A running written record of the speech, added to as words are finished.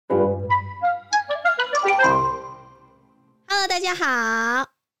家好，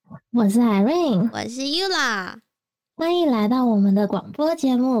我是 Irene，我是 Yula。欢迎来到我们的广播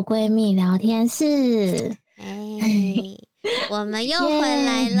节目《闺蜜聊天室》。我们又回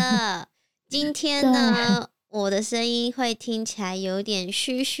来了。今天呢，我的声音会听起来有点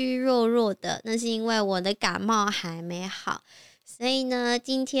虚虚弱弱的，那是因为我的感冒还没好。所以呢，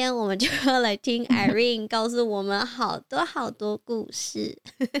今天我们就要来听 Irene 告诉我们好多好多故事。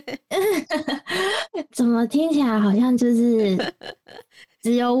怎么听起来好像就是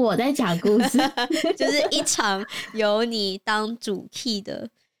只有我在讲故事，就是一场由你当主 key 的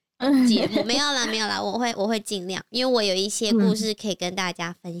节目。没有啦，我会尽量，因为我有一些故事可以跟大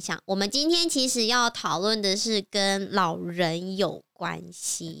家分享。我们今天其实要讨论的是跟老人有关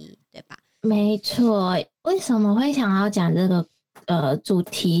系，对吧？没错。为什么会想要讲这个主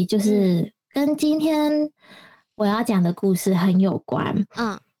题，就是跟今天我要讲的故事很有关。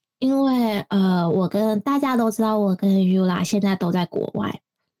因为我跟大家都知道，我跟 Yula 现在都在国外。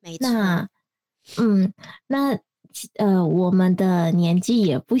没错。那我们的年纪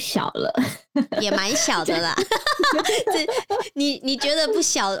也不小了，也蛮小的啦。你觉得不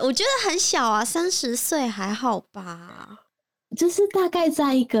小？我觉得很小啊，30岁还好吧？就是大概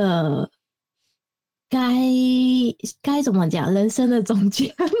在一个该怎么讲，人生的中间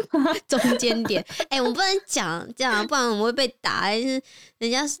吗？中间点。我们不能讲这样，不然我们会被打。就是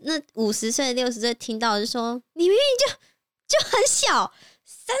人家那50岁、60岁听到就说你明明就很小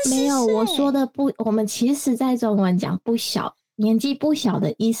，30岁。没有，我说的不，我们其实在中文讲不小，年纪不小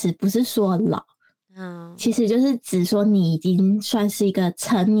的意思不是说老，其实就是指说你已经算是一个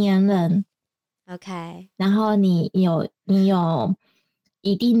成年人。OK， 然后你有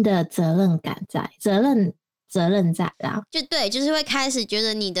一定的责任感在，责任在啦，就对，就是会开始觉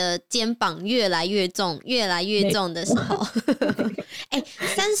得你的肩膀越来越重的时候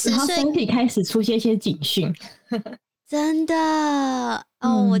，30岁，身体开始出现一些警讯，真的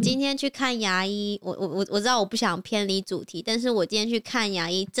我今天去看牙医，我知道我不想偏离主题，但是我今天去看牙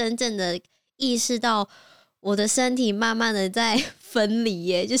医，真正的意识到我的身体慢慢的在分离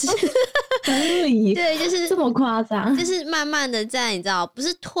耶，就是分离，对，就是这么夸张，就是慢慢的在你知道，不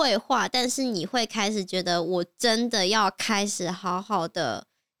是退化，但是你会开始觉得我真的要开始好好的，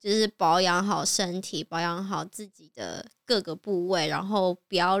就是保养好身体，保养好自己的各个部位，然后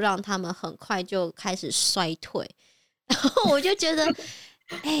不要让他们很快就开始衰退。然后我就觉得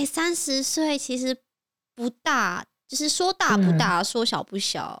30岁其实不大，就是说大不大，说小不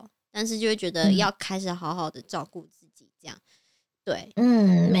小，但是就会觉得要开始好好的照顾自己这样。对，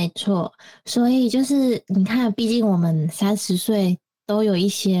没错。所以就是你看，毕竟我们30岁都有一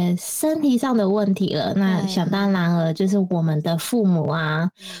些身体上的问题了，那想当然了，就是我们的父母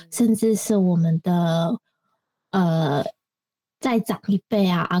啊，甚至是我们的再长一辈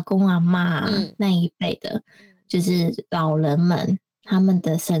啊，阿公阿嬷那一辈的，就是老人们，他们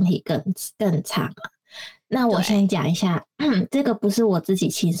的身体更差嘛。那我先讲一下，这个不是我自己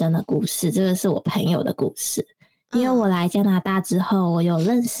亲身的故事，这个是我朋友的故事。因为我来加拿大之后，我有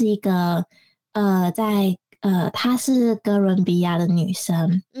认识一个她是哥伦比亚的女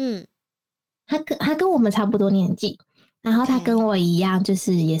生，她跟我们差不多年纪，然后她跟我一样，就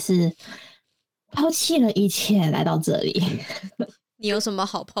是也是抛弃了一切来到这里。你有什么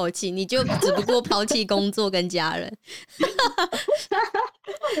好抛弃？你就只不过抛弃工作跟家人。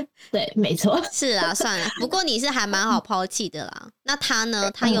对，没错。是啊，算了。不过你是还蛮好抛弃的啦。那他呢？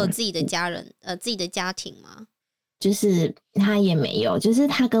他有自己的家人，自己的家庭吗？就是他也没有，就是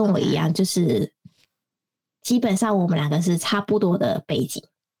他跟我一样，就是基本上我们两个是差不多的背景。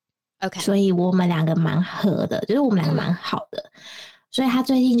OK， 所以我们两个蛮合的，就是我们两个蛮好的。所以他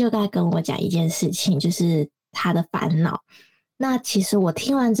最近就在跟我讲一件事情，就是他的烦恼。那其实我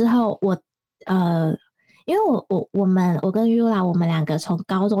听完之后，因为我跟 Yula 我们两个从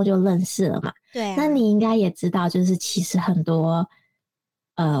高中就认识了嘛。对啊。那你应该也知道，就是其实很多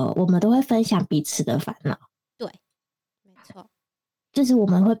我们都会分享彼此的烦恼。对，没错。就是我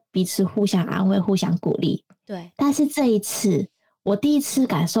们会彼此互相安慰，互相鼓励。对。但是这一次，我第一次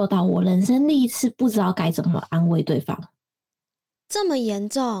感受到，我人生第一次不知道该怎么安慰对方。这么严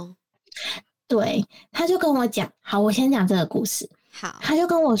重？对，他就跟我讲，好，我先讲这个故事。好，他就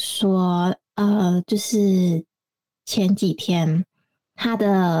跟我说，就是前几天他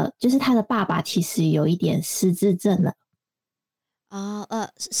的爸爸其实有一点失智症了。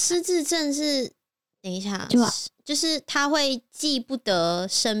失智症是，等一下，就是他会记不得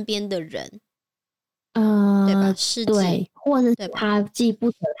身边的人，对吧？失智，对，或者是他记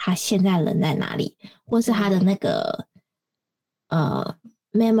不得他现在人在哪里，或是他的那个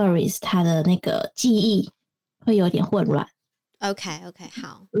memories， 他的那个记忆会有点混乱。OK，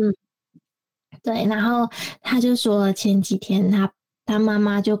 好，对，然后他就说前几天他妈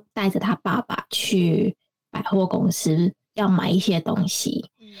妈就带着他爸爸去百货公司要买一些东西，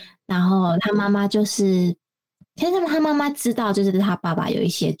然后他妈妈就是其实他妈妈知道就是他爸爸有一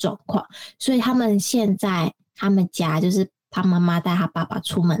些状况，所以他们现在他们家就是他妈妈带他爸爸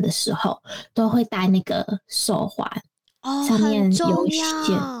出门的时候都会戴那个手环，上面有一些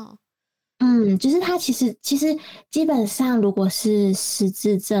就是他其实基本上如果是失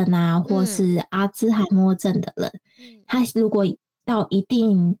智症啊，或是阿兹海默症的人，他如果到一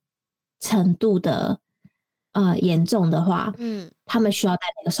定程度的严重的话，他们需要戴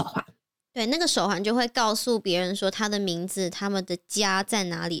那个手环。对，那个手环就会告诉别人说他的名字，他们的家在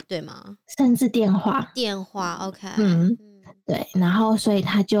哪里，对吗？甚至电话。OK。对，然后所以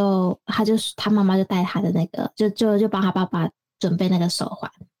他妈妈就带他的那个，就帮他爸爸准备那个手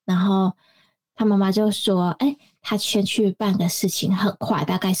环，然后他妈妈就说：“他先去办个事情，很快，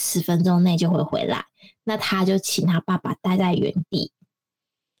大概10分钟内就会回来。”那他就请他爸爸待在原地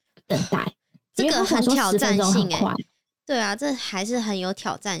等待。这个很挑战性快。对啊，这还是很有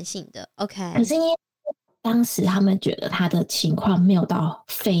挑战性的。OK， 可是因为当时他们觉得他的情况没有到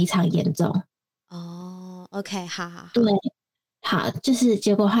非常严重。OK， 好。对，好，就是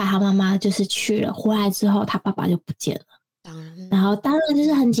结果后来他妈妈就是去了，回来之后他爸爸就不见了。然后当然就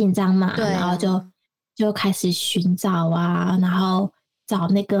是很紧张嘛，然后就开始寻找啊，然后找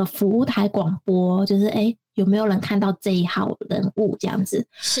那个服务台广播，就是有没有人看到这一号人物这样子。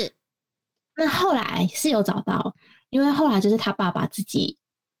是，那后来是有找到，因为后来就是他爸爸自己，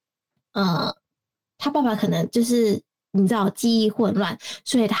他爸爸可能就是你知道记忆混乱，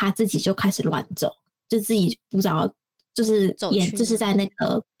所以他自己就开始乱走，就自己不知道。就是在那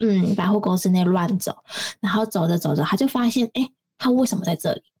个百货公司内乱走，然后走着走着，他就发现他为什么在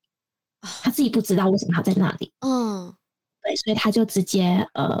这里？他自己不知道为什么他在那里。对，所以他就直接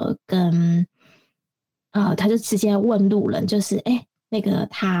他就直接问路人，就是那个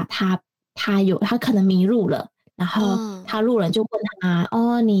他可能迷路了，然后他路人就问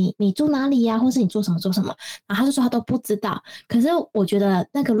他你住哪里呀？或是你做什么？然后他就说他都不知道。可是我觉得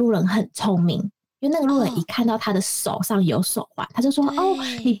那个路人很聪明。因为那个路人一看到他的手上有手环，他就说：“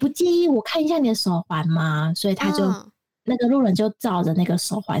你不介意我看一下你的手环吗？”所以他就那个路人就照着那个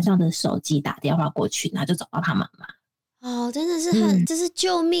手环上的手机打电话过去，然后就找到他妈妈。真的是这是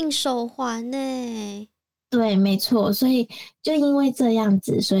救命手环呢。对，没错。所以就因为这样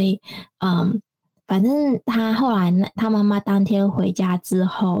子，所以反正他后来他妈妈当天回家之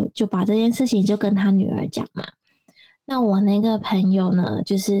后，就把这件事情就跟他女儿讲嘛。那我那个朋友呢，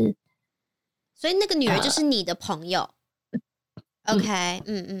就是。所以那个女儿就是你的朋友。OK，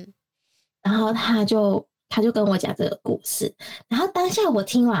 然后他就跟我讲这个故事，然后当下我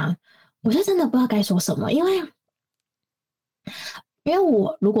听完，我就真的不知道该说什么，因为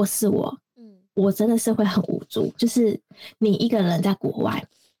我如果是我真的是会很无助，就是你一个人在国外，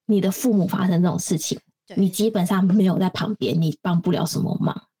你的父母发生这种事情，你基本上没有在旁边，你帮不了什么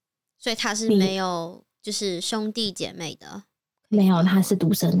忙。所以他是没有就是兄弟姐妹的，没有，他是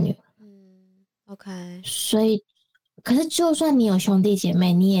独生女。OK， 所以，可是就算你有兄弟姐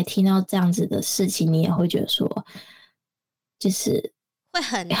妹，你也听到这样子的事情，你也会觉得说，就是会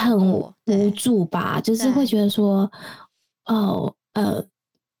很无助吧？就是会觉得说，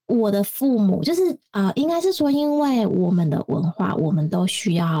我的父母就是应该是说，因为我们的文化，我们都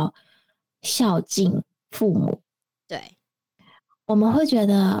需要孝敬父母。对，我们会觉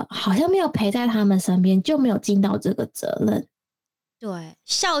得好像没有陪在他们身边，就没有尽到这个责任。对，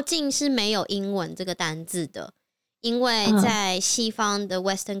孝敬是没有英文这个单字的，因为在西方的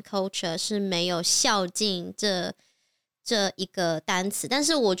Western culture 是没有孝敬这一个单词。但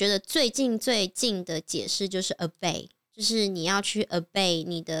是我觉得最近的解释就是 obey， 就是你要去 obey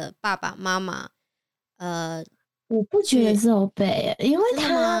你的爸爸妈妈。我不觉得是 obey， 因为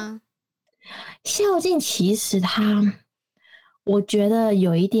他孝敬其实我觉得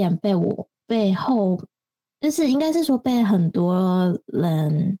有一点被我背后。就是应该是说被很多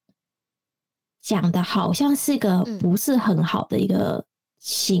人讲的好像是个不是很好的一个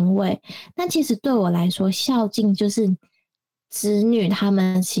行为，但其实对我来说，孝敬就是子女他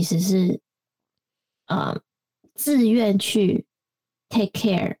们其实是自愿去 take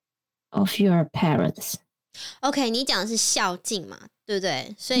care of your parents。OK， 你讲的是孝敬嘛，对不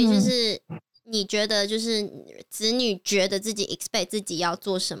对？所以就是你觉得就是子女觉得自己 expect 自己要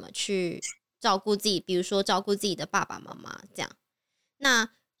做什么去。照顾自己，比如说照顾自己的爸爸妈妈这样。那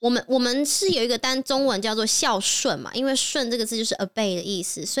我们是有一个中文叫做孝顺嘛，因为顺这个字就是 obey 的意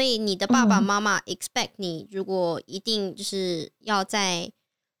思，所以你的爸爸妈妈 expect 你如果一定就是要再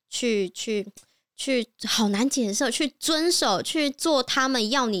去好难解释，去遵守去做他们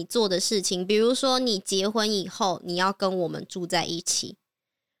要你做的事情，比如说你结婚以后你要跟我们住在一起，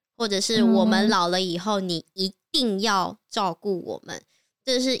或者是我们老了以后你一定要照顾我们，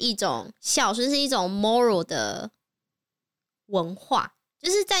这是一种孝顺，是一种 moral 的文化，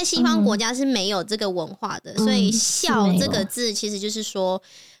就是在西方国家是没有这个文化的，所以孝这个字其实就是说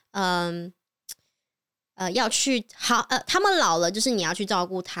要去他们老了，就是你要去照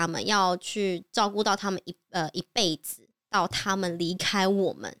顾他们，要去照顾到他们一辈子，到他们离开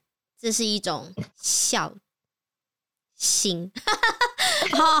我们，这是一种孝心。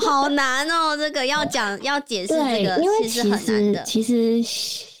好难哦，这个要解释这个，其实很难的。其实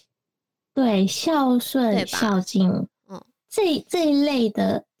对孝顺、孝敬，这一类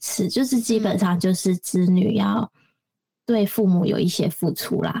的词，就是基本上就是子女要对父母有一些付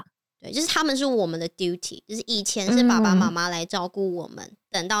出啦。对，就是他们是我们的 duty， 就是以前是爸爸妈妈来照顾我们，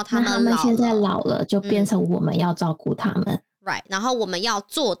等到他们老了，现在老了就变成我们要照顾他们。Right， 然后我们要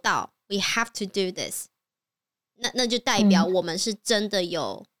做到 ，we have to do this。那就代表我们是真的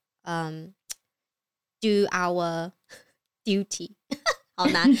有do our duty。好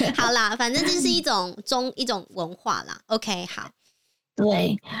难，好啦，反正这是一种文化啦。OK， 好，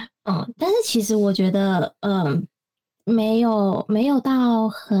对，但是其实我觉得，没有到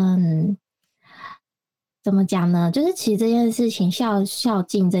很怎么讲呢？就是其实这件事情孝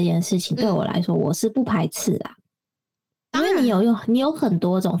敬这件事情，对我来说，我是不排斥啦。因为你有很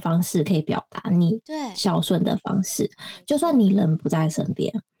多种方式可以表达你孝顺的方式，就算你人不在身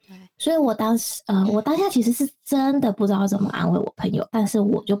边。所以我当下其实是真的不知道怎么安慰我朋友，但是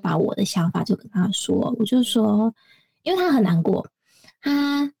我就把我的想法就跟他说，我就说，因为他很难过，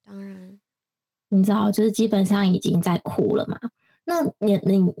他当然你知道，就是基本上已经在哭了嘛。那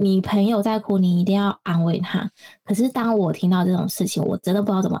你朋友在哭，你一定要安慰他。可是当我听到这种事情，我真的不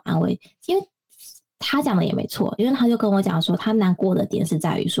知道怎么安慰，因为他讲的也没错，因为他就跟我讲说，他难过的点是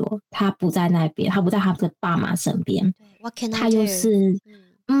在于说，他不在那边，他不在他的爸妈身边，他就是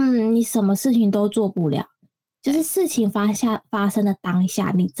你什么事情都做不了，就是事情发生的当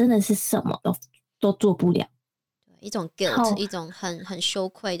下，你真的是什么都做不了，一种 guilt， 一种很羞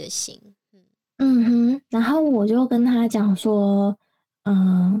愧的心。然后我就跟他讲说，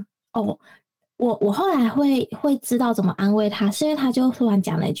我后来会知道怎么安慰他，是因为他就突然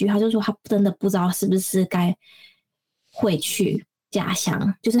讲了一句，他就说他真的不知道是不是该回去家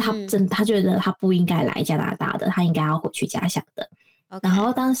乡，就是他觉得他不应该来加拿大的，他应该要回去家乡的。Okay. 然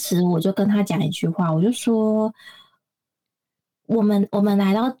后当时我就跟他讲一句话，我就说，我们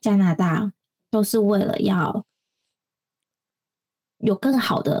来到加拿大都是为了要有更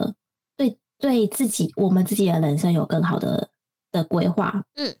好的对我们自己的人生有更好的规划。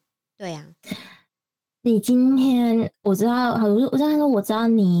对呀。你今天我知道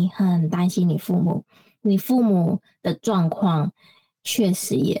你很担心你父母的状况确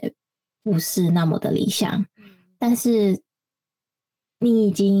实也不是那么的理想，但是你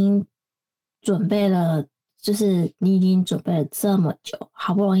已经准备了，就是你已经准备了这么久，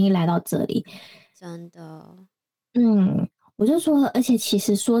好不容易来到这里，真的，我就说，而且其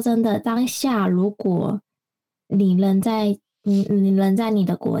实说真的，当下如果你人在你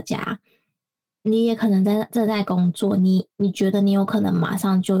的国家，你也可能正在工作，你觉得你有可能马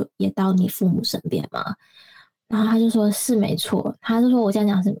上就也到你父母身边吗？然后他就说是没错，他就说我这样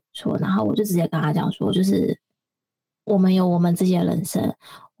讲是没错，然后我就直接跟他讲说，就是我们有我们自己的人生，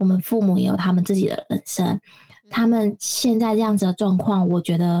我们父母也有他们自己的人生，他们现在这样子的状况，我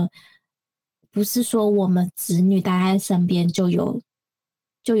觉得不是说我们子女待在身边就有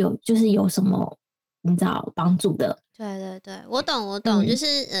就是有什么你知道帮助的。对，我懂，就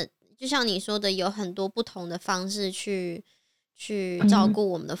是就像你说的，有很多不同的方式去照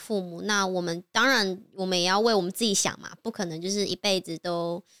顾我们的父母。那我们当然我们也要为我们自己想嘛，不可能就是一辈子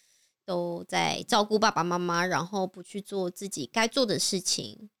都在照顾爸爸妈妈，然后不去做自己该做的事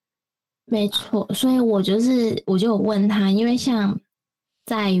情。没错，所以我就有问他，因为像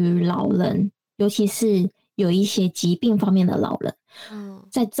在于老人，尤其是有一些疾病方面的老人，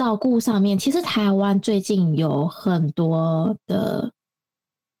在照顾上面，其实台湾最近有很多的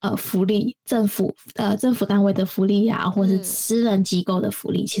福利，政府单位的福利啊，或是私人机构的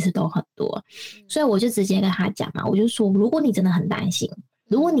福利，其实都很多。所以我就直接跟他讲嘛，我就说，如果你真的很担心，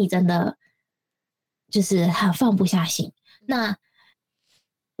如果你真的就是很放不下心，那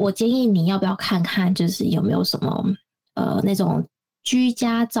我建议你要不要看看，就是有没有什么那种居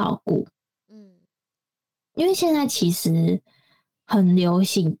家照顾，因为现在其实很流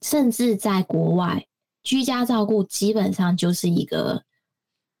行，甚至在国外，居家照顾基本上就是一个，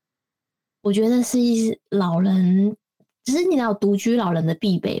我觉得是老人，只是你知道独居老人的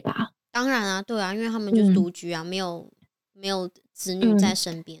必备吧。当然啊，对啊，因为他们就是独居啊，没有子女在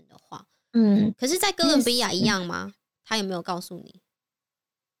身边的话，可是在哥伦比亚一样吗？他有没有告诉你？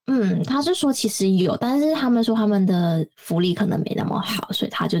他是说其实有，但是他们说他们的福利可能没那么好，所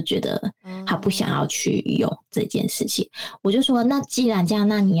以他就觉得他不想要去用这件事情。我就说，那既然这样，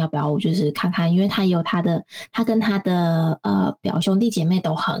那你要不要我就是看看，因为他跟他的表兄弟姐妹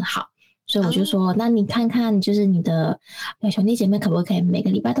都很好，所以我就说，那你看看，就是你的表兄弟姐妹可不可以每个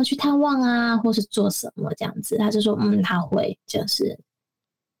礼拜都去探望啊，或是做什么这样子？他就说，他会就是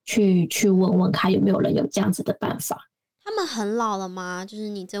去问问看有没有人有这样子的办法。他们很老了吗？就是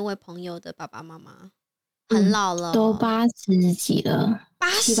你这位朋友的爸爸妈妈很老了，都80几了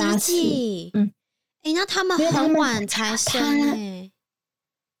，80几，那他们很晚才生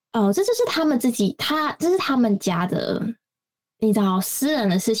这就是他们自己，这是他们家的，你知道私人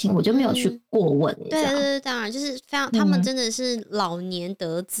的事情，我就没有去过问。对，当然就是非常，他们真的是老年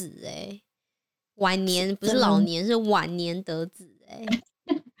得子晚年不是老年，是晚年得子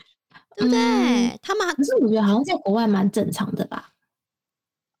对不对？他们可是我觉得好像在国外蛮正常的吧？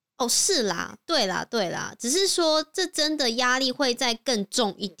是啦，对啦，只是说这真的压力会再更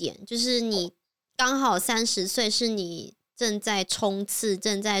重一点，就是你刚好30岁是你正在冲刺、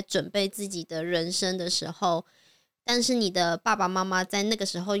正在准备自己的人生的时候，但是你的爸爸妈妈在那个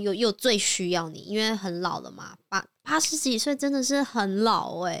时候又最需要你，因为很老了嘛，80几岁真的是很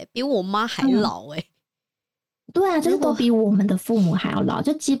老比我妈还老对啊，就是都比我们的父母还要老，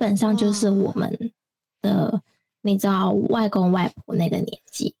就基本上就是我们的，你知道外公外婆那个年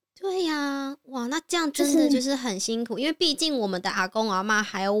纪。对呀，哇，那这样真的就是很辛苦，因为毕竟我们的阿公阿嬷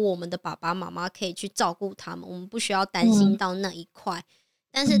还有我们的爸爸妈妈可以去照顾他们，我们不需要担心到那一块。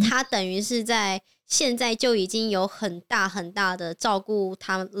但是他等于是在现在就已经有很大很大的照顾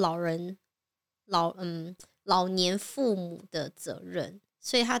他老年父母的责任，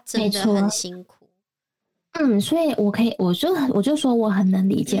所以他真的很辛苦。所以我就说我很能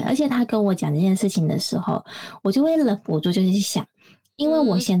理解，而且他跟我讲这件事情的时候，我就会忍不住就是想，因为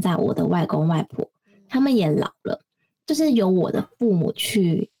我现在我的外公外婆他们也老了，就是由我的父母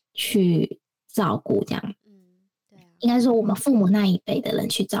去照顾这样，应该说我们父母那一辈的人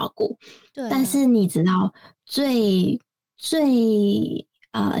去照顾，但是你知道最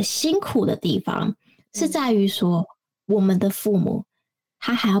辛苦的地方是在于说我们的父母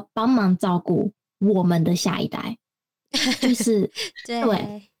他还要帮忙照顾我们的下一代，就是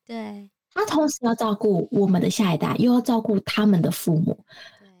对，他同时要照顾我们的下一代，又要照顾他们的父母，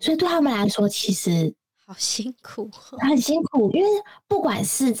所以对他们来说，其实好辛苦，很辛苦。因为不管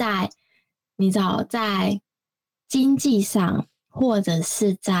是在你知道在经济上，或者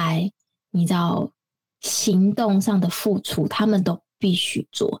是在你知道行动上的付出，他们都必须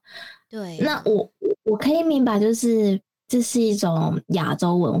做。对，那我可以明白，就是这是一种亚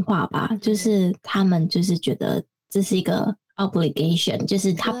洲文化吧，就是他们就是觉得这是一个 obligation， 就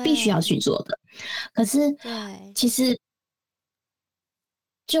是他必须要去做的。可是其实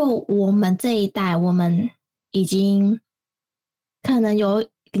就我们这一代，我们已经可能有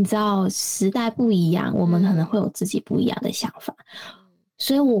你知道时代不一样，我们可能会有自己不一样的想法，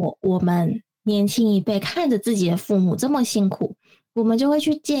所以我们年轻一辈看着自己的父母这么辛苦，我们就会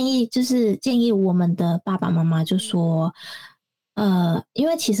去建议我们的爸爸妈妈，就说因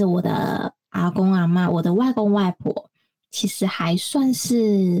为其实我的阿公阿嬷，我的外公外婆其实还算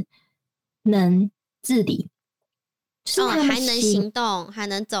是能自理，就是他们还能行动，还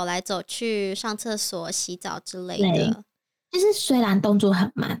能走来走去、上厕所、洗澡之类的。就是虽然动作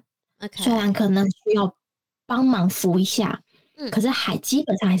很慢，虽然可能需要帮忙扶一下，可是基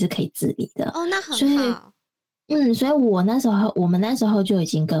本上还是可以自理的。那很好。所以我们那时候就已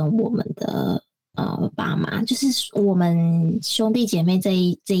经跟我们的爸妈，就是我们兄弟姐妹这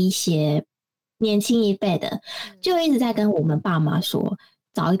一些年轻一辈的，就一直在跟我们爸妈说，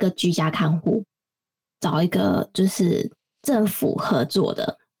找一个居家看护，找一个就是政府合作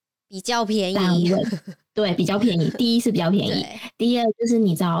的比较便宜，对，比较便宜。第一是比较便宜，第二就是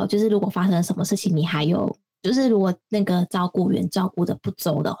你知道，就是如果发生了什么事情，你还有就是如果那个照顾员照顾的不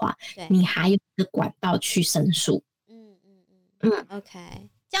周的话，你还有一个管道去申诉。OK，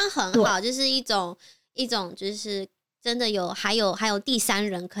 这样很好，就是一种就是真的还有第三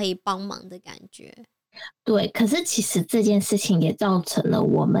人可以帮忙的感觉。对，可是其实这件事情也造成了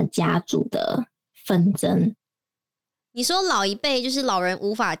我们家族的纷争。你说老一辈就是老人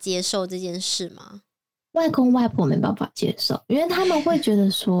无法接受这件事吗？外公外婆没办法接受，因为他们会觉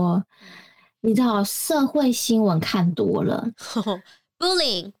得说，你知道社会新闻看多了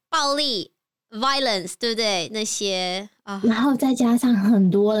bullying 暴力 violence 对不对？那些然后再加上很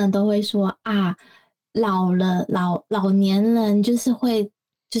多人都会说啊，老年人就是会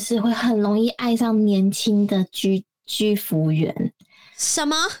就是会很容易爱上年轻的居服员。什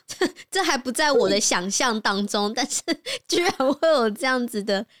么？这还不在我的想象当中，但是居然会有这样子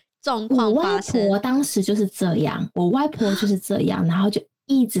的状况发生。我外婆当时就是这样，然后就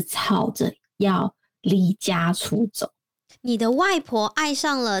一直吵着要离家出走。你的外婆爱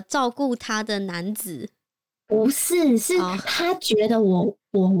上了照顾她的男子？不是，是她觉得我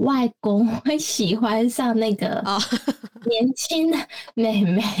外公会喜欢上那个年轻的妹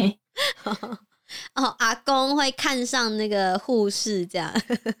妹。阿公会看上那个护士这样。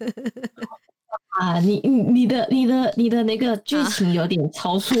啊，你的那个剧情有点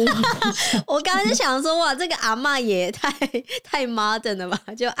超出我刚才就想说，哇，这个阿嬷也太 modern 了吧，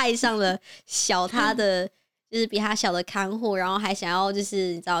就爱上了小他的，就是比他小的看护，然后还想要就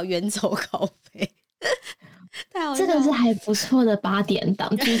是你知道远走高飞。这个是还不错的8点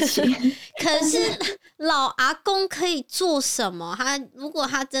档剧情。可是老阿公可以做什么？如果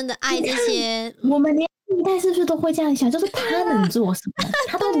他真的爱这些，我们年轻一代是不是都会这样想？就是他能做什么？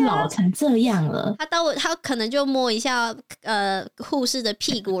他都老成这样了，他可能就摸一下护士的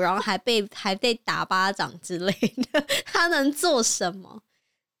屁股，然后还被打巴掌之类的，他能做什么？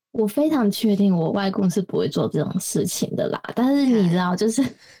我非常确定我外公是不会做这种事情的啦。但是你知道，就是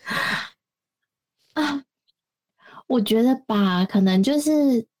啊。我觉得吧，可能就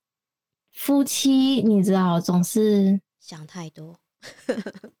是夫妻，你知道，总是想太多。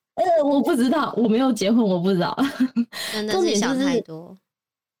我不知道，我没有结婚，我不知道。真的是想太多。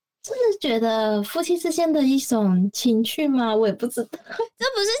真的觉得夫妻之间的一种情趣吗？我也不知道。这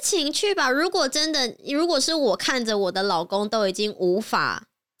不是情趣吧？如果是我看着我的老公都已经无法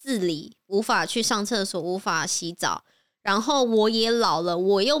自理，无法去上厕所，无法洗澡，然后我也老了，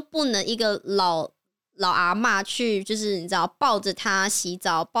我又不能一个老阿嬷去，就是你知道抱着他洗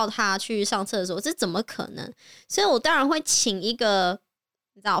澡，抱他去上厕所，这怎么可能？所以我当然会请一个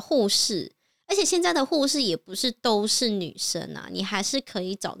你知道护士，而且现在的护士也不是都是女生啊，你还是可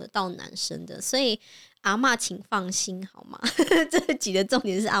以找得到男生的。所以阿嬷请放心好吗？这集的重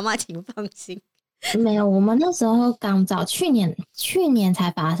点是阿嬷请放心。没有，我们那时候刚找去年才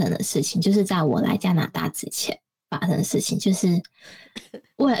发生的事情，就是在我来加拿大之前发生的事情，就是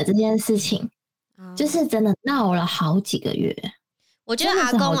为了这件事情。就是真的闹了好几个月。我觉得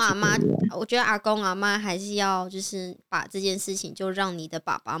阿公阿妈还是要就是把这件事情就让你的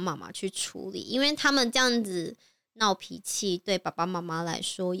爸爸妈妈去处理，因为他们这样子闹脾气对爸爸妈妈来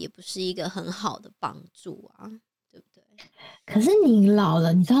说也不是一个很好的帮助啊，对不对？可是你老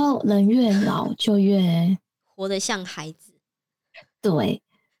了，你知道人越老就越活得像孩子。对，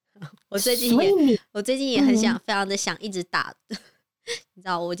我最近也很想，非常的想一直打你知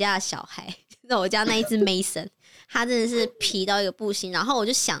道我家的小孩，我家那一只 Mason， 他真的是皮到一个不行。然后我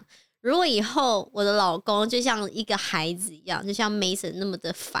就想，如果以后我的老公就像一个孩子一样，就像 Mason 那么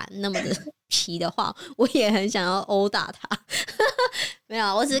的烦，那么的皮的话，我也很想要殴打他。没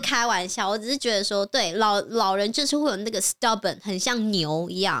有，我只是开玩笑，我只是觉得说，对，老人就是会有那个 stubborn， 很像牛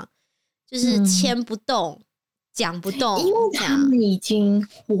一样，就是牵不动，讲不动，因为他们已经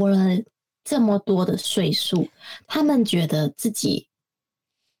活了这么多的岁数，他们觉得自己。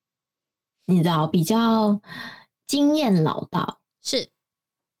你知道比较经验老道，是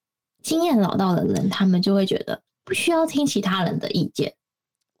经验老道的人，他们就会觉得不需要听其他人的意见。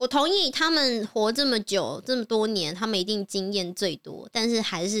我同意，他们活这么久这么多年，他们一定经验最多，但是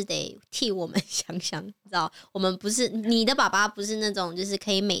还是得替我们想想，你知道，我们不是你的爸爸，不是那种就是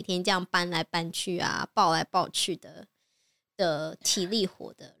可以每天这样搬来搬去啊，抱来抱去的体力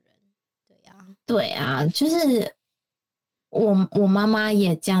活的人。对啊，对啊，就是。我妈妈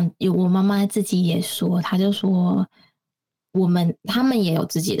也这样，我妈妈自己也说，她就说他们也有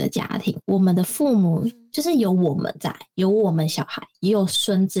自己的家庭，我们的父母就是有我们在，有我们小孩，也有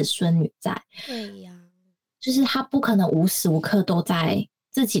孙子孙女在。对呀，就是他不可能无时无刻都在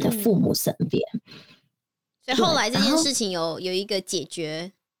自己的父母身边。所以后来这件事情有一个解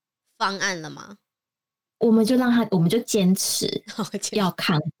决方案了吗？我们就坚持要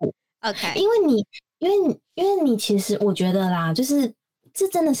看护。OK， 因为你其实我觉得啦，就是这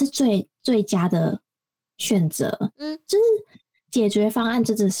真的是最佳的选择，就是解决方案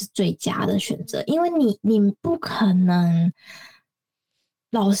真的是最佳的选择，因为你不可能，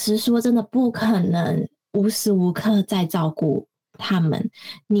老实说，真的不可能无时无刻在照顾他们。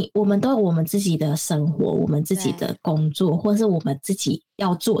我们都有我们自己的生活，我们自己的工作，或是我们自己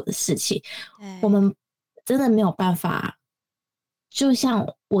要做的事情，我们真的没有办法。就像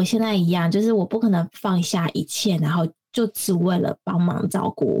我现在一样，就是我不可能放下一切，然后就只为了帮忙照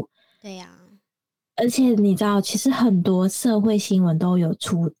顾。对呀，而且你知道，其实很多社会新闻都有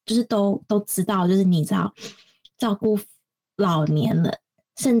出，就是都知道，就是你知道，照顾老年人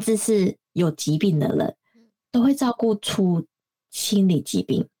甚至是有疾病的人，都会照顾出心理疾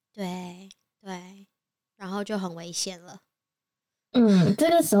病。对对，然后就很危险了。这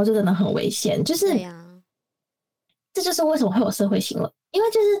个时候就真的很危险，就是对呀，这就是为什么会有社会新闻，因为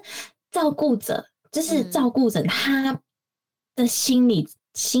就是照顾者，他的心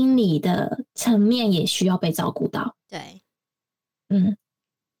理的层面也需要被照顾到。对，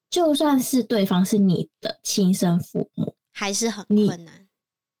就算是对方是你的亲生父母，还是很困难。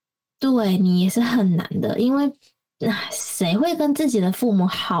对你也是很难的，因为谁会跟自己的父母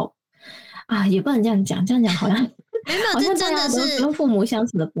好啊？也不能这样讲好像没有，好像这真的是跟父母相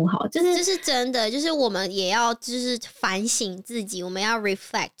处的不好，这是真的，就是我们也要就是反省自己，我们要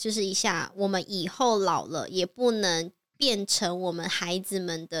reflect， 就是一下，我们以后老了也不能变成我们孩子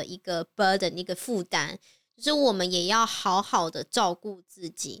们的一个 burden， 一个负担，就是我们也要好好的照顾自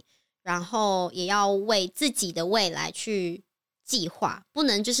己，然后也要为自己的未来去计划，不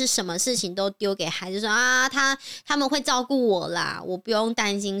能就是什么事情都丢给孩子说啊，他们会照顾我啦，我不用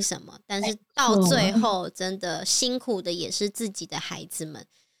担心什么。但是到最后，真的辛苦的也是自己的孩子们，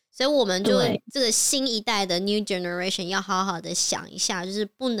所以我们就这个新一代的 new generation 要好好的想一下，就是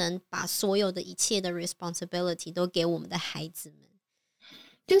不能把所有的一切的 responsibility 都给我们的孩子们。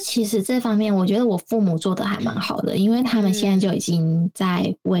就其实这方面，我觉得我父母做的还蛮好的，因为他们现在就已经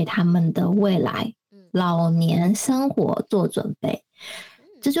在为他们的未来老年生活做准备。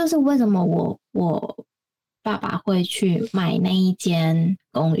这就是为什么我爸爸会去买那一间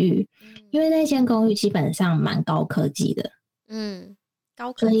公寓，因为那间公寓基本上蛮高科技的。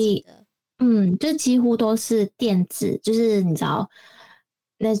高科技的。就几乎都是电子，就是你知道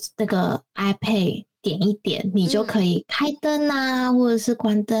那个 iPad 点一点，你就可以开灯啊，或者是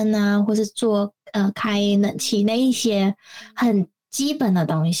关灯啊，或是做开冷气那一些很基本的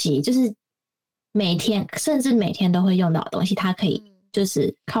东西，就是甚至每天都会用到的东西，它可以就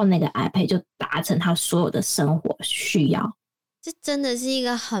是靠那个 iPad 就达成他所有的生活需要。这真的是一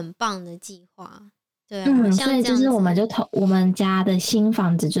个很棒的计划。对啊，所以就是我们家的新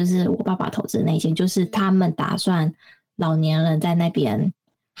房子，就是我爸爸投资的那间，就是他们打算老年人在那边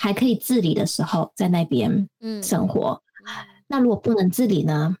还可以自理的时候，在那边生活。那如果不能自理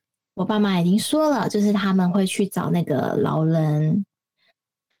呢？我爸妈已经说了，就是他们会去找那个老人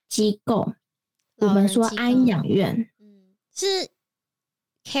机构，我们说安养院，是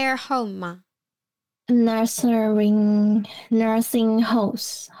care home 吗？nursing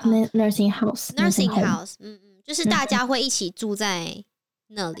house，就是大家会一起住在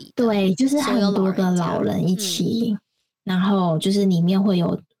那里。对，就是很多个老人一起，然后就是里面会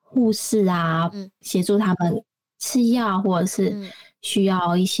有护士啊，协助他们吃药，或者是需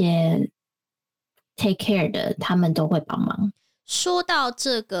要一些 take care 的，他们都会帮忙。说到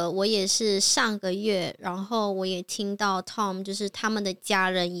这个，我也是上个月，然后我也听到 Tom 就是他们的家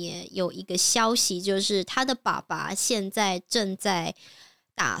人也有一个消息，就是他的爸爸现在正在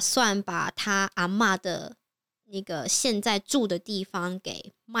打算把他阿嬷的那个现在住的地方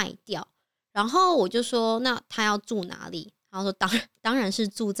给卖掉。然后我就说，那他要住哪里？然后说当然是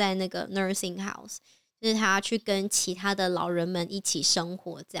住在那个 nursing house， 就是他去跟其他的老人们一起生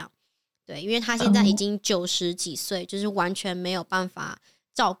活这样。对，因为他现在已经90几岁，就是完全没有办法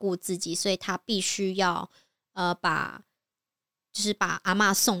照顾自己，所以他必须要把阿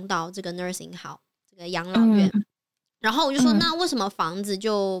嬷送到这个 nursing house 这个养老院。然后我就说，那为什么房子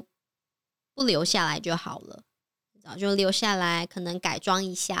就不留下来就好了？就留下来，可能改装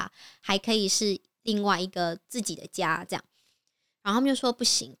一下，还可以是另外一个自己的家这样。然后他们就说不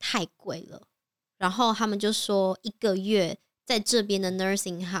行，太贵了。然后他们就说一个月在这边的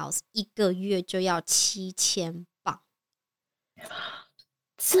nursing house 一个月就要7000镑，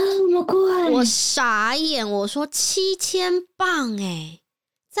这么贵！我傻眼，我说7000镑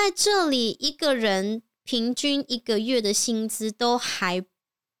在这里一个人平均一个月的薪资都还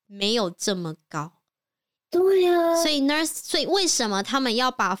没有这么高。对呀，所以为什么他们要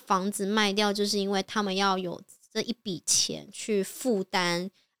把房子卖掉？就是因为他们要有这一笔钱去负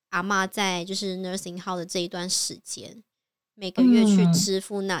担阿嬷在就是 nursing house 的这一段时间，每个月去支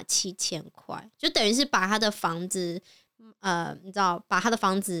付那7000块，就等于是把他的房子，你知道，把他的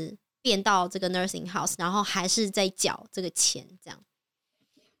房子变到这个 nursing house， 然后还是在缴这个钱，这样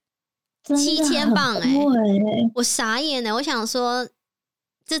7000镑我傻眼我想说。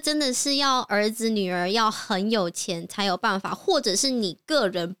这真的是要儿子女儿要很有钱才有办法，或者是你个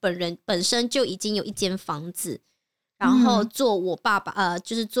人本身就已经有一间房子，然后做我爸爸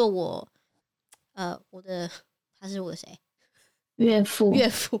就是做我他是我的谁？岳父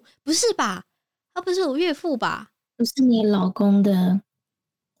不是吧？他不是我岳父吧？不是你老公的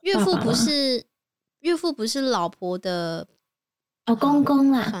岳父，不是老婆的公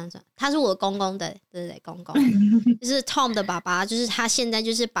公啦，算了，他是我的公公的，对，公公就是 Tom 的爸爸，就是他现在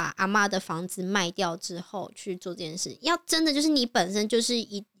就是把阿嬷的房子卖掉之后去做这件事。要真的就是你本身就是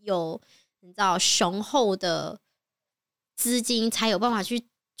有你知道雄厚的资金，才有办法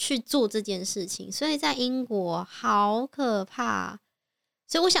去做这件事情。所以在英国好可怕，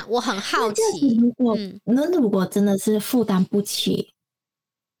所以我很好奇，如果真的是负担不起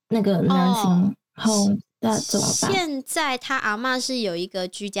那个 nursing home。那怎么办？现在他阿嬷是有一个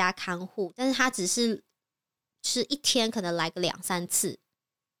居家看护，但是他只是一天可能来个2-3次，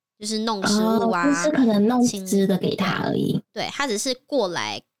就是弄食物啊，就是可能弄吃的给他而已。对，他只是过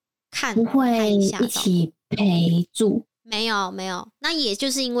来看，不会一下一起陪住。没有，那也就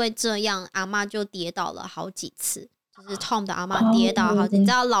是因为这样，阿嬷就跌倒了好几次。就是 Tom 的阿嬷跌倒好几次，你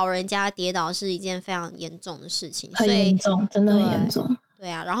知道老人家跌倒是一件非常严重的事情，很严重，真的很严重。对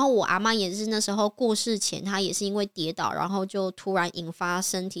啊，然后我阿嬷也是那时候过世前，她也是因为跌倒，然后就突然引发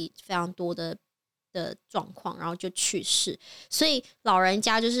身体非常多的状况，然后就去世。所以老人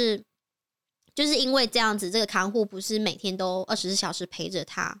家就是因为这样子，这个看护不是每天都24小时陪着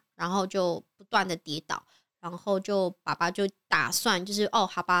他，然后就不断的跌倒，然后就爸爸就打算就是好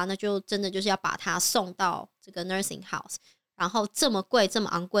吧，那就真的就是要把他送到这个 nursing house， 然后这么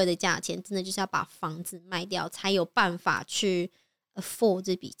昂贵的价钱，真的就是要把房子卖掉才有办法去afford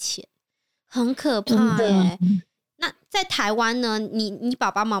这笔钱，很可怕耶。那在台湾呢？你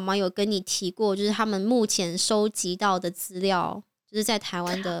爸爸妈妈有跟你提过，就是他们目前收集到的资料，就是在台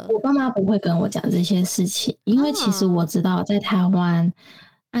湾的。我爸妈不会跟我讲这些事情，因为其实我知道在台湾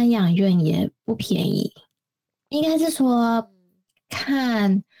安养院也不便宜，应该是说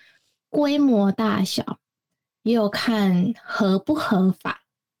看规模大小，也有看合不合法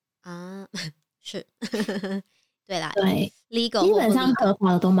啊，是。对啦，对 legal 基本上合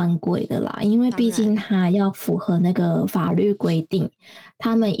法的都蛮贵的啦，因为毕竟它要符合那个法律规定，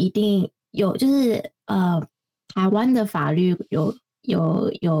他们一定有，就是台湾的法律有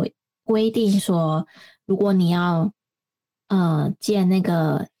规定说，如果你要建那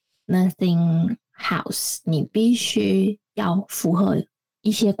个 nursing house， 你必须要符合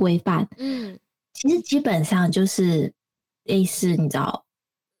一些规范。其实基本上就是类似你知道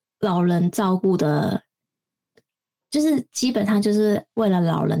老人照顾的。就是基本上就是为了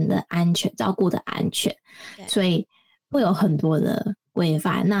老人的安全，照顾的安全，所以会有很多的规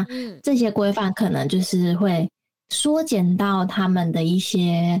范。那这些规范可能就是会缩减到他们的一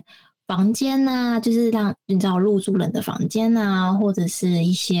些房间啊，就是让你知道入住人的房间啊，或者是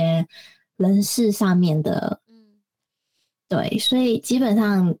一些人事上面的。对，所以基本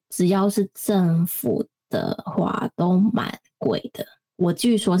上只要是政府的话都蛮贵的。我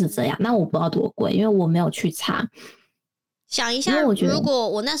据说是这样，那我不知道多贵，因为我没有去查。想一下，如果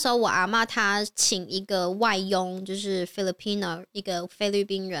我那时候我阿嬷她请一个外佣，就是 Filipino 一个菲律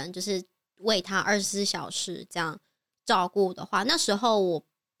宾人，就是为她24小时这样照顾的话，那时候我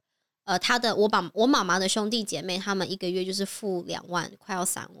妈妈的兄弟姐妹他们一个月就是付2万，快要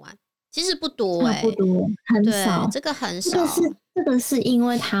3万，其实不多不多，很少，这个很少。这个是因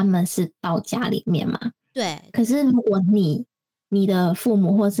为他们是到家里面嘛？对。可是如果你的父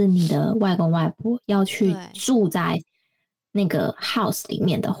母或是你的外公外婆要去住在那个 house 里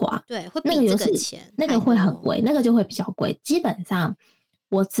面的话，对，会比这个钱那个会很贵，那个就会比较贵。基本上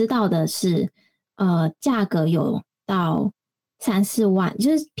我知道的是，价格有到3-4万，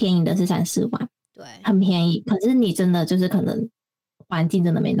就是便宜的是3-4万，对，很便宜。可是你真的就是可能环境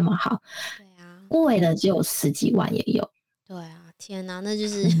真的没那么好，对啊，贵的只有10几万也有。对啊，天哪，那就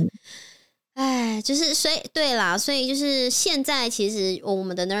是。就是所以对啦，所以就是现在其实我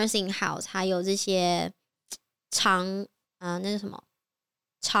们的 nursing house 还有这些那个什么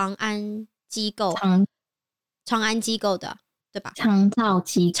长安机构的对吧？长照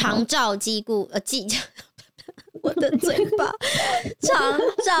机构我的嘴巴长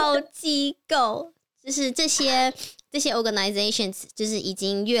照机构就是这些 organizations 就是已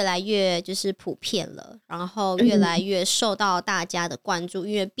经越来越就是普遍了，然后越来越受到大家的关注，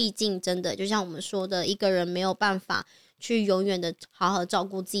因为毕竟真的就像我们说的，一个人没有办法去永远的好好照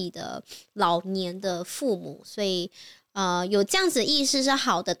顾自己的老年的父母，所以有这样子的意识是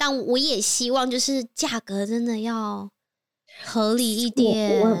好的，但我也希望就是价格真的要合理一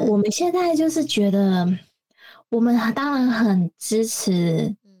点。我们现在就是觉得，我们当然很支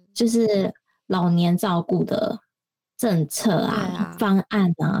持，就是老年照顾的政策啊、方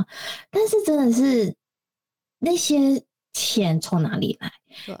案啊，但是真的是那些钱从哪里来？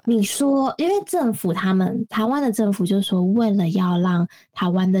你说，因为政府台湾的政府就是说，为了要让台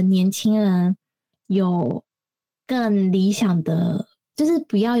湾的年轻人有更理想的，就是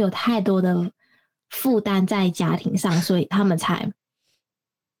不要有太多的负担在家庭上，所以他们才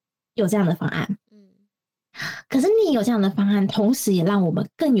有这样的方案。可是你有这样的方案，同时也让我们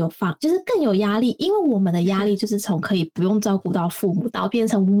就是更有压力，因为我们的压力就是从可以不用照顾到父母，到变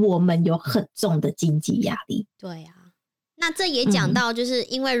成我们有很重的经济压力。对啊，那这也讲到，就是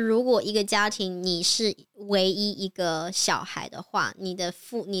因为如果一个家庭你是唯一一个小孩的话，你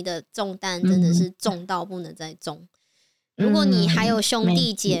的重担真的是重到不能再重。如果你还有兄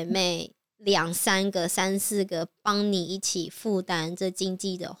弟姐妹2、3个、3、4个帮你一起负担这经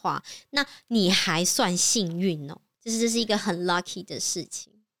济的话，那你还算幸运哦，就是这是一个很 lucky 的事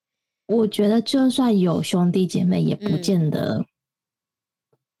情。我觉得就算有兄弟姐妹，也不见得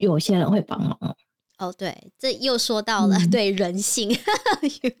有些人会帮忙。哦，对，这又说到了对人性，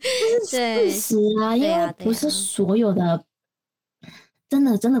对，事实啊，因为不是所有的，真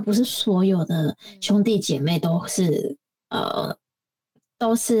的不是所有的兄弟姐妹都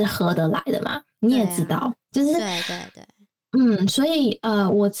是合得来的嘛，你也知道，就是对，所以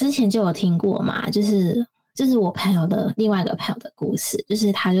我之前就有听过嘛，就是我朋友的另外一个朋友的故事，就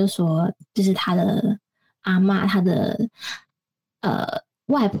是他就说，就是他的阿嬷，他的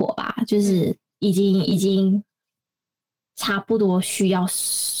外婆吧，就是已经差不多需要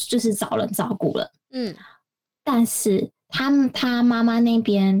就是找人照顾了，但是他妈妈那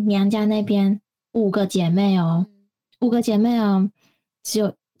边娘家那边5个姐妹哦，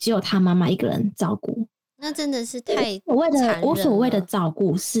只有他妈妈一个人照顾，那真的是太我所谓的照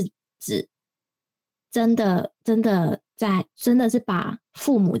顾是指真的是把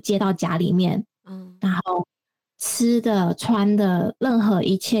父母接到家里面，然后吃的穿的任何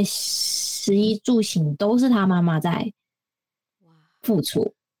一切食衣住行都是他妈妈在付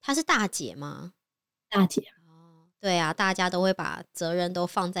出。她是大姐吗？大姐。对啊，大家都会把责任都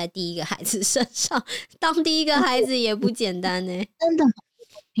放在第一个孩子身上，当第一个孩子也不简单呢。真的，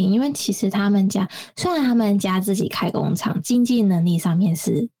因为其实虽然他们家自己开工厂，经济能力上面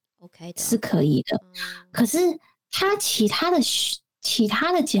是 OK 的，是可以的。可是他其他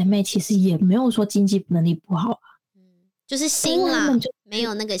的姐妹其实也没有说经济能力不好啊，就是心啦，没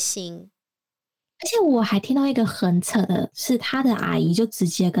有那个心。而且我还听到一个很扯的是，他的阿姨就直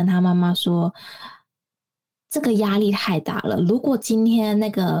接跟他妈妈说，这个压力太大了，如果今天那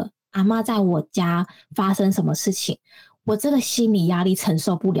个阿嬷在我家发生什么事情，我这个心理压力承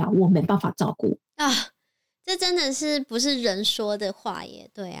受不了，我没办法照顾啊。这真的是不是人说的话耶？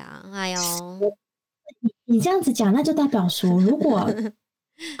对啊，哎呦，你这样子讲，那就代表说，如果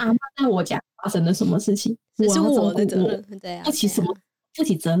阿嬷在我家发生了什么事情，这是我的责任，对啊，负起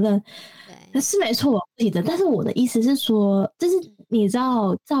责任，对，是没错，负起责任。但是我的意思是说，就是你知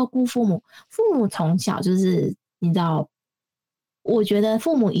道，照顾父母从小就是你知道，我觉得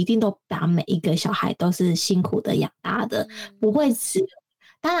父母一定都把每一个小孩都是辛苦的养大的，不会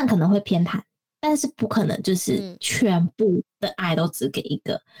当然可能会偏袒，但是不可能就是全部的爱都只给一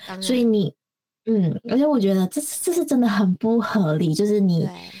个，所以而且我觉得这是真的很不合理，就是你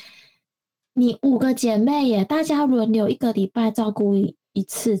5个姐妹耶，大家轮流1个礼拜照顾一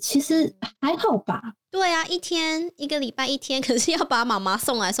次，其实还好吧？对啊，1个礼拜1天，可是要把妈妈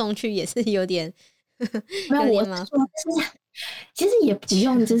送来送去也是有点没有我说其实也不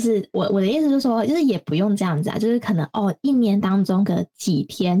用，就是我的意思就是说，就是也不用这样子啊，就是可能1年当中个几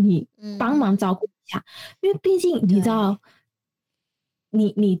天你帮忙照顾一下，因为毕竟你知道，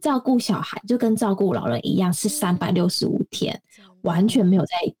你照顾小孩就跟照顾老人一样，是365天，完全没有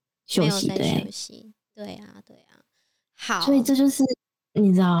在休息，对啊，好，所以这就是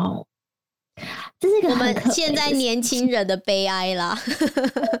你知道，这是一个我们现在年轻人的悲哀啦。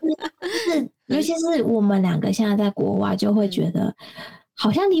尤其是我们2个现在在国外，就会觉得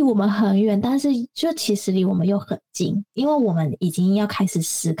好像离我们很远，但是就其实离我们又很近，因为我们已经要开始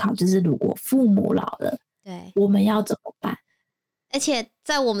思考，就是如果父母老了，对，我们要怎么办？而且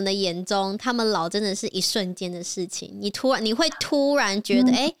在我们的眼中，他们老真的是一瞬间的事情，你会突然觉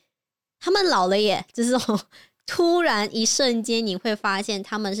得，他们老了耶，就是突然一瞬间你会发现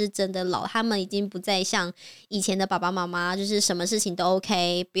他们是真的老，他们已经不再像以前的爸爸妈妈，就是什么事情都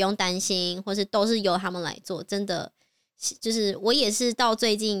OK， 不用担心，或是都是由他们来做。真的就是我也是到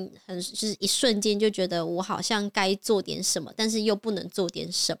最近就是一瞬间就觉得我好像该做点什么，但是又不能做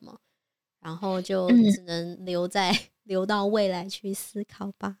点什么，然后就只能留到未来去思考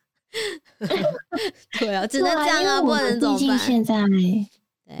吧。对啊，只能这样啊，不能怎么办？现在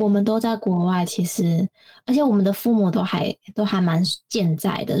我们都在国外，其实而且我们的父母都还蛮健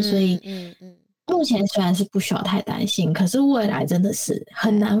在的，所以目前虽然是不需要太担心，可是未来真的是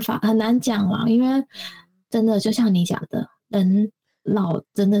很难讲啦，因为真的就像你讲的，人老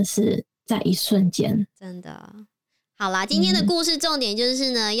真的是在一瞬间，真的。好啦，今天的故事重点就是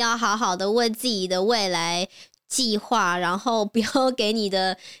呢，要好好的为自己的未来计划，然后不要给你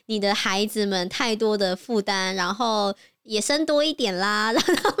的孩子们太多的负担，然后也生多一点啦，让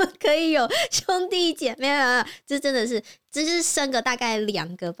他们可以有兄弟姐妹。这真的是，这就是生个大概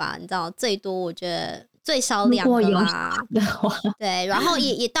2个吧，你知道，最多我觉得最少2个啦。对，然后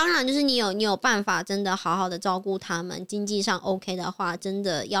也当然就是你有办法真的好好的照顾他们，经济上 OK 的话，真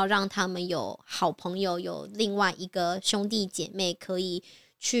的要让他们有好朋友，有另外一个兄弟姐妹可以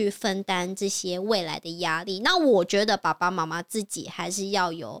去分担这些未来的压力。那我觉得爸爸妈妈自己还是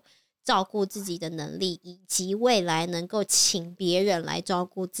要有照顾自己的能力，以及未来能够请别人来照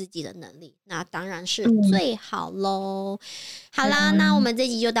顾自己的能力，那当然是最好咯。好啦，那我们这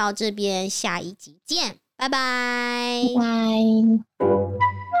集就到这边，下一集见，拜拜。拜拜。